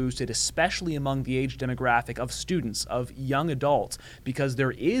to get boosted, especially among the age demographic of students, of young adults, because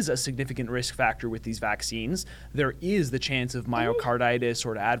there is a significant risk factor with these vaccines. There is the chance of myocarditis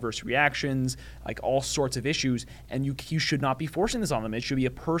or adverse reactions, like all sorts of issues, and you should not be forcing this on them. It should be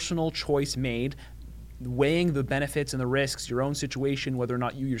a personal choice made, weighing the benefits and the risks, your own situation, whether or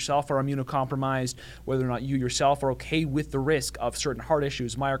not you yourself are immunocompromised, whether or not you yourself are okay with the risk of certain heart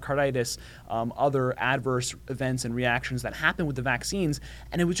issues, myocarditis, other adverse events and reactions that happen with the vaccines.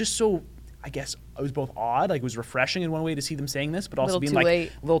 And it was just so, I guess, it was both odd, like it was refreshing in one way to see them saying this, but also being like,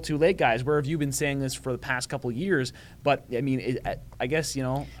 a little too late, guys. Where have you been saying this for the past couple of years? But I mean, I guess, you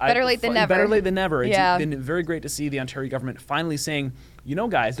know, better late than never. Better late than never. It's been very great to see the Ontario government finally saying, you know,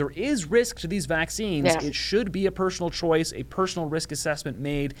 guys, there is risk to these vaccines. Yeah. It should be a personal choice, a personal risk assessment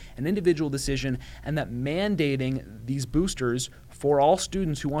made, an individual decision, and that mandating these boosters for all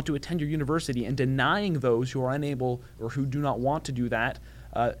students who want to attend your university and denying those who are unable or who do not want to do that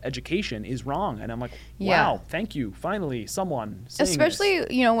education is wrong. And I'm like, wow, thank you. Finally, someone saying especially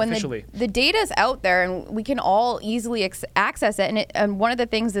this, you know, when the data's out there and we can all easily access it. And one of the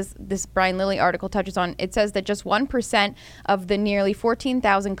things this Brian Lilly article touches on, it says that just 1% of the nearly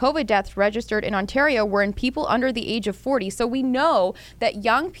 14,000 COVID deaths registered in Ontario were in people under the age of 40. So we know that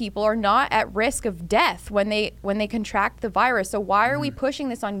young people are not at risk of death when they contract the virus. So why are we pushing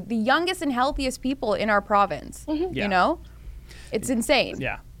this on the youngest and healthiest people in our province? You know? It's insane.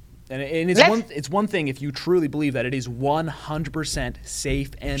 Yeah. And it's one thing if you truly believe that it is 100%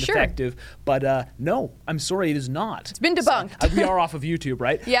 safe and effective, but no, I'm sorry, it is not. It's been debunked. So, we are off of YouTube,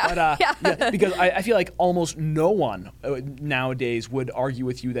 right? Yeah. But, because I feel like almost no one nowadays would argue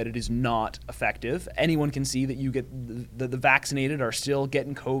with you that it is not effective. Anyone can see that you get the vaccinated are still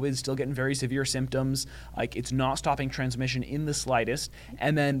getting COVID, still getting very severe symptoms. Like, it's not stopping transmission in the slightest.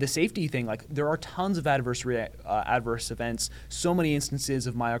 And then the safety thing, like, there are tons of adverse events, so many instances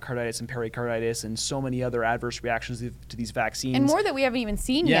of myocarditis and pericarditis and so many other adverse reactions to these vaccines. And more that we haven't even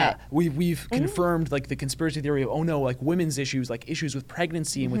seen yet. We've confirmed, like, the conspiracy theory of, oh no, like women's issues, like issues with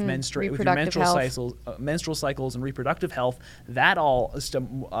pregnancy and with menstrual cycles and reproductive health. That all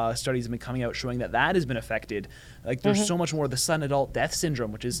studies have been coming out showing that has been affected. Like, there's so much more of the sudden adult death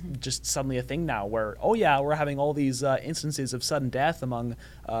syndrome, which is just suddenly a thing now where, we're having all these instances of sudden death among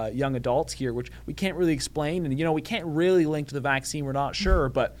young adults here, which we can't really explain. And, you know, we can't really link to the vaccine. We're not sure,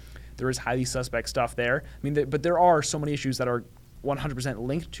 but there is highly suspect stuff there. I mean, but there are so many issues that are 100%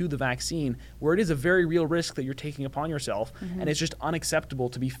 linked to the vaccine where it is a very real risk that you're taking upon yourself, and it's just unacceptable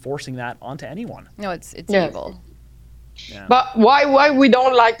to be forcing that onto anyone. No, it's evil. Yeah. But why we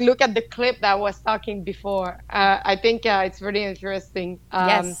don't look at the clip that I was talking before? I think it's really interesting.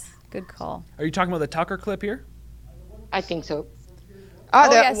 Yes, good call. Are you talking about the Tucker clip here? I think so.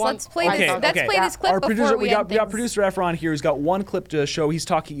 Yes, let's play this. Let's play this clip before we got producer Efron here. He's got one clip to show. He's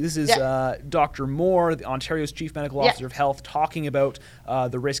talking. This is Dr. Moore, the Ontario's Chief Medical Officer of Health, talking about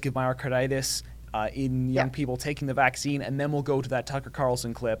the risk of myocarditis in young people taking the vaccine, and then we'll go to that Tucker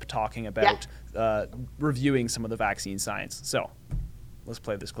Carlson clip talking about reviewing some of the vaccine science. So let's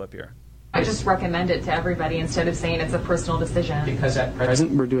play this clip here. I just recommend it to everybody instead of saying it's a personal decision. Because at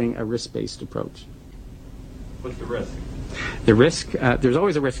present we're doing a risk-based approach. What's the risk? The risk, there's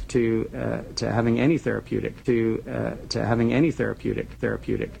always a risk to having any therapeutic, to having any therapeutic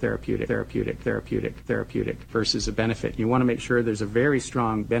versus a benefit. You want to make sure there's a very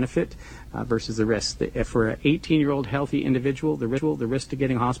strong benefit versus the risk. If for an 18-year-old healthy individual, the risk to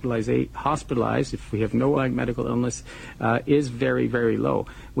getting hospitalized if we have no medical illness is very, very low.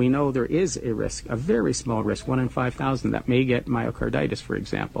 We know there is a risk, a very small risk, 1 in 5,000 that may get myocarditis, for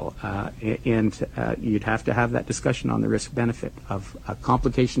example, and you'd have to have that discussion on the risk-benefit of a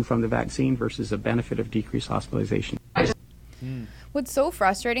complication from the vaccine versus a benefit of decreased hospitalization. What's so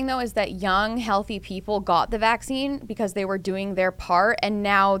frustrating, though, is that young, healthy people got the vaccine because they were doing their part, and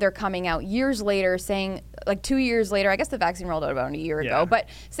now they're coming out years later saying, like 2 years later, I guess the vaccine rolled out about a year ago, but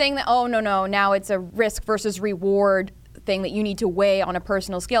saying that, oh, no, now it's a risk versus reward thing that you need to weigh on a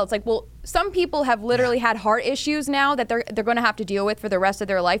personal scale. It's like, well, some people have literally had heart issues now that they're going to have to deal with for the rest of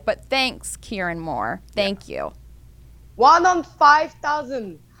their life, but thanks, Kieran Moore. Thank you. 1 in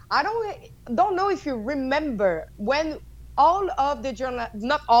 5,000. I don't know if you remember when all of the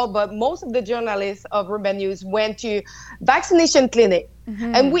not all, but most of the journalists of Urban News went to vaccination clinic.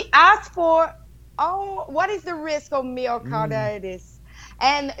 And we asked for, what is the risk of myocarditis?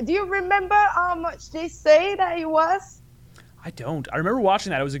 And do you remember how much they say that it was? I don't. I remember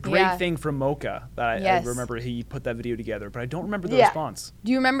watching that. It was a great thing from Mocha that I remember he put that video together, but I don't remember the response.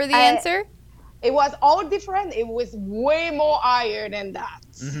 Do you remember the answer? It was all different. It was way more higher than that.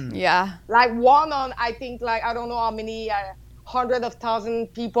 Yeah. Like one on, I think, like, I don't know how many, 100,000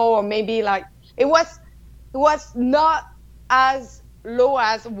 people, or maybe like, it was not as low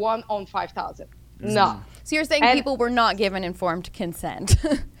as 1 on 5,000. No. So you're saying people were not given informed consent,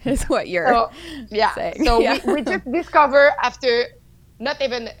 is what you're saying. So we just discovered after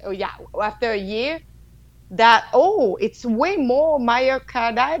after a year that, it's way more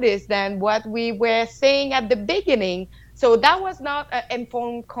myocarditis than what we were saying at the beginning. So that was not an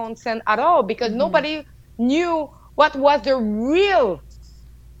informed consent at all, because nobody knew what was the real,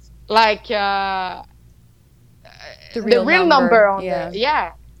 like, the real number on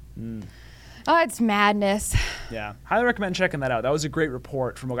there. Oh, it's madness. Yeah. Highly recommend checking that out. That was a great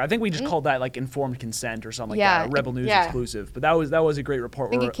report from Mocha. I think we just called that like informed consent or something like that, a Rebel News exclusive. But that was a great report.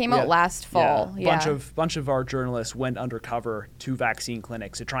 I think it came out last fall. Bunch of our journalists went undercover to vaccine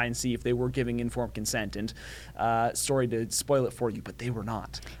clinics to try and see if they were giving informed consent. And sorry to spoil it for you, but they were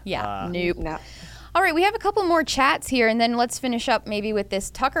not. Yeah. Nope. No. All right, we have a couple more chats here, and then let's finish up maybe with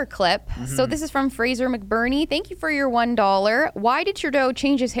this Tucker clip. So this is from Fraser McBurney. Thank you for your $1. Why did Trudeau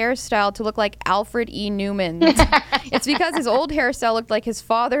change his hairstyle to look like Alfred E. Newman? It's because his old hairstyle looked like his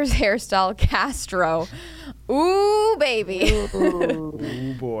father's hairstyle, Castro. Ooh, baby.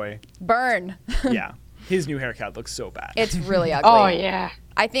 Ooh, boy. Burn. Yeah. His new haircut looks so bad. It's really ugly. Oh, yeah.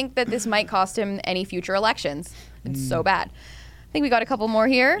 I think that this might cost him any future elections. It's so bad. I think we got a couple more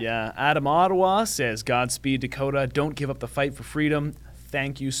here. Yeah. Adam Ottawa says, Godspeed, Dakota. Don't give up the fight for freedom.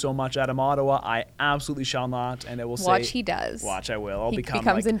 Thank you so much, Adam Ottawa. I absolutely shall not. And I will say... Watch, he does. Watch, I will. He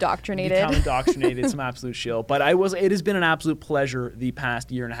becomes indoctrinated. Become indoctrinated. Some absolute shill. But it has been an absolute pleasure the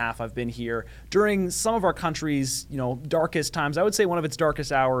past year and a half I've been here. During some of our country's, darkest times, I would say one of its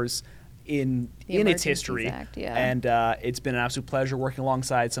darkest hours in its history. Act, And it's been an absolute pleasure working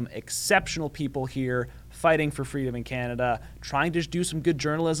alongside some exceptional people here, fighting for freedom in Canada, trying to just do some good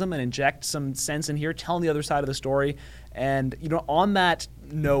journalism and inject some sense in here, telling the other side of the story. And, on that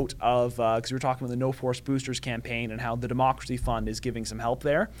note of, because we were talking about the No Force Boosters campaign and how the Democracy Fund is giving some help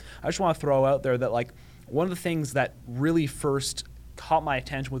there, I just want to throw out there that, one of the things that really first caught my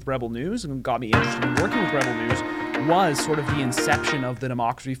attention with Rebel News and got me interested in working with Rebel News was sort of the inception of the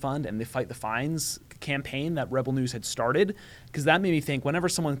Democracy Fund and the Fight the Fines campaign that Rebel News had started, because that made me think whenever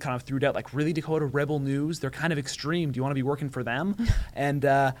someone kind of threw out really, Dakota, Rebel News, they're kind of extreme. Do you want to be working for them? And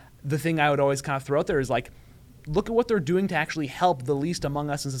the thing I would always kind of throw out there is look at what they're doing to actually help the least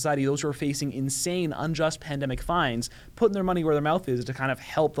among us in society, those who are facing insane, unjust pandemic fines, putting their money where their mouth is to kind of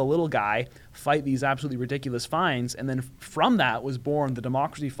help the little guy fight these absolutely ridiculous fines. And then from that was born the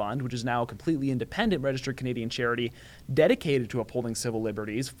Democracy Fund, which is now a completely independent registered Canadian charity dedicated to upholding civil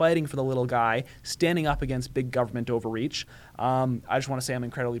liberties, fighting for the little guy, standing up against big government overreach. I just want to say I'm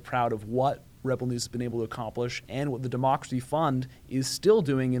incredibly proud of what Rebel News has been able to accomplish and what the Democracy Fund is still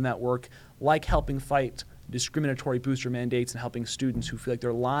doing in that work, like helping fight discriminatory booster mandates and helping students who feel like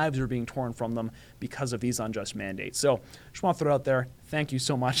their lives are being torn from them because of these unjust mandates. So just want to throw it out there. Thank you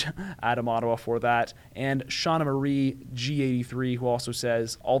so much, Adam Ottawa, for that. And Shauna Marie G83, who also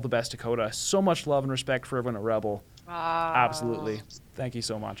says, all the best, Dakota. So much love and respect for everyone at Rebel. Absolutely. Thank you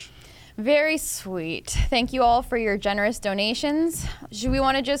so much. Very sweet. Thank you all for your generous donations. Should we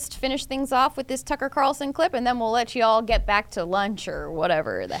want to just finish things off with this Tucker Carlson clip, and then we'll let you all get back to lunch or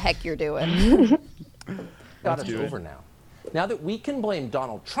whatever the heck you're doing? It's over now. Now that we can blame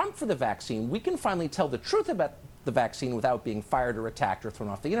Donald Trump for the vaccine, we can finally tell the truth about the vaccine without being fired or attacked or thrown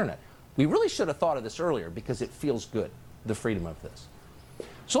off the internet. We really should have thought of this earlier because it feels good, the freedom of this.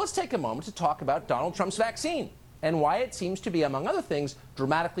 So let's take a moment to talk about Donald Trump's vaccine and why it seems to be, among other things,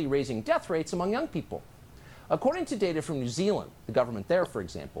 dramatically raising death rates among young people. According to data from New Zealand, the government there, for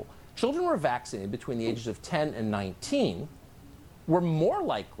example, children who were vaccinated between the ages of 10 and 19 were more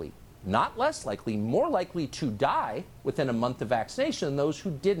likely, not less likely, more likely to die within a month of vaccination than those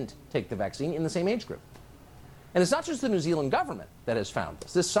who didn't take the vaccine in the same age group. And it's not just the New Zealand government that has found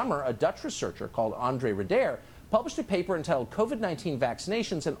this. This summer, a Dutch researcher called Andre Radair published a paper entitled COVID-19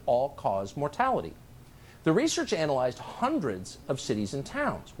 Vaccinations and All-Cause Mortality. The research analyzed hundreds of cities and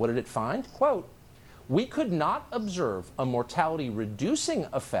towns. What did it find? Quote, we could not observe a mortality-reducing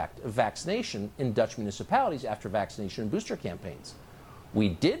effect of vaccination in Dutch municipalities after vaccination and booster campaigns. We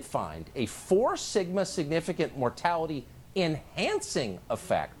did find a 4 sigma significant mortality enhancing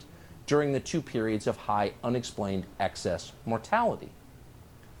effect during the 2 periods of high unexplained excess mortality.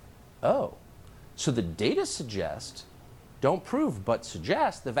 Oh, so the data suggest, don't prove, but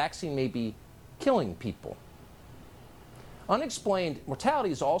suggest the vaccine may be killing people. Unexplained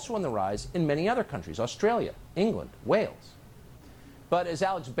mortality is also on the rise in many other countries, Australia, England, Wales. But as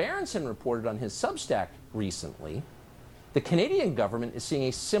Alex Berenson reported on his Substack recently, the Canadian government is seeing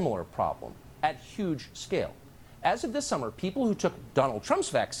a similar problem at huge scale. As of this summer, people who took Donald Trump's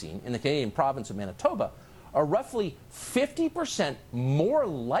vaccine in the Canadian province of Manitoba are roughly 50% more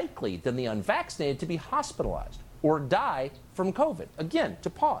likely than the unvaccinated to be hospitalized or die from COVID. Again, to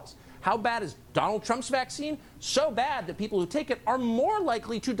pause. How bad is Donald Trump's vaccine? So bad that people who take it are more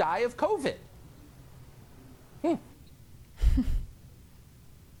likely to die of COVID.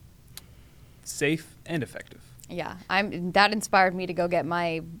 Safe and effective. Yeah, that inspired me to go get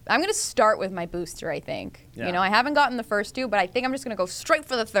I'm going to start with my booster, I think. Yeah. You know, I haven't gotten the first 2, but I think I'm just going to go straight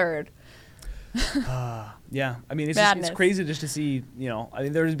for the 3rd. Yeah, I mean, it's crazy just to see, you know, I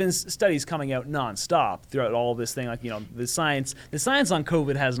mean, there's been studies coming out nonstop throughout all this thing. Like, you know, the science on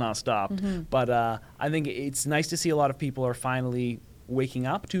COVID has not stopped. Mm-hmm. But I think it's nice to see a lot of people are finally waking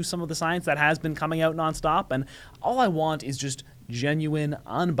up to some of the science that has been coming out nonstop. And all I want is just genuine,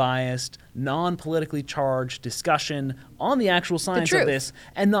 unbiased, non-politically charged discussion on the actual science of this,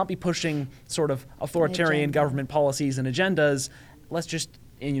 and not be pushing sort of authoritarian government policies and agendas. Let's just,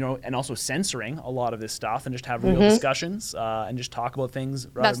 and also censoring a lot of this stuff, and just have real discussions and just talk about things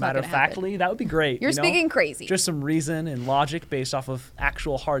rather matter-of-factly. That would be great. You're speaking crazy. Just some reason and logic based off of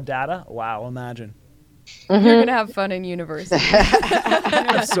actual hard data. Wow, imagine. You're going to have fun in university.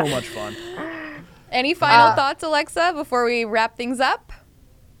 Have so much fun. Any final thoughts, Alexa, before we wrap things up?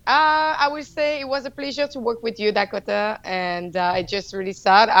 I would say it was a pleasure to work with you, Dakota, and it's just really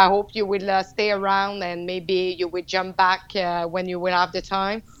sad. I hope you will stay around, and maybe you will jump back when you will have the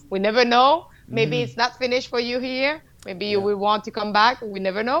time. We never know. Maybe it's not finished for you here. Maybe you will want to come back. We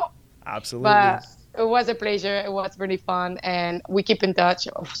never know. Absolutely. But it was a pleasure. It was really fun, and we keep in touch.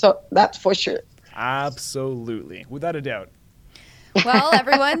 So that's for sure. Absolutely. Without a doubt. Well,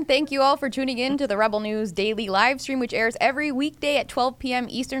 everyone, thank you all for tuning in to the Rebel News Daily live stream, which airs every weekday at 12 p.m.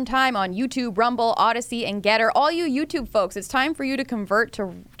 Eastern Time on YouTube, Rumble, Odyssey, and Getter. All you YouTube folks, it's time for you to convert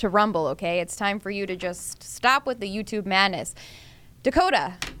to Rumble, okay? It's time for you to just stop with the YouTube madness.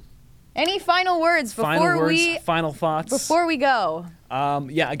 Dakota, any final words final thoughts before we go?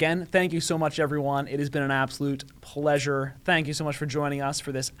 Again, thank you so much, everyone. It has been an absolute pleasure. Thank you so much for joining us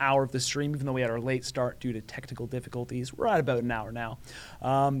for this hour of the stream, even though we had our late start due to technical difficulties. We're at about an hour now.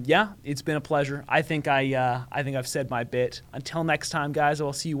 It's been a pleasure. I think I've said my bit. Until next time, guys, I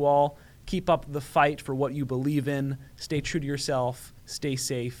will see you all. Keep up the fight for what you believe in. Stay true to yourself. Stay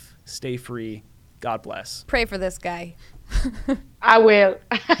safe. Stay free. God bless. Pray for this guy. I will.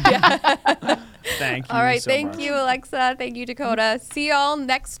 Thank you. All right. Thank you, Alexa. Thank you, Dakota. See y'all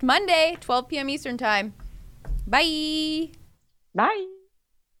next Monday, 12 p.m. Eastern Time. Bye. Bye.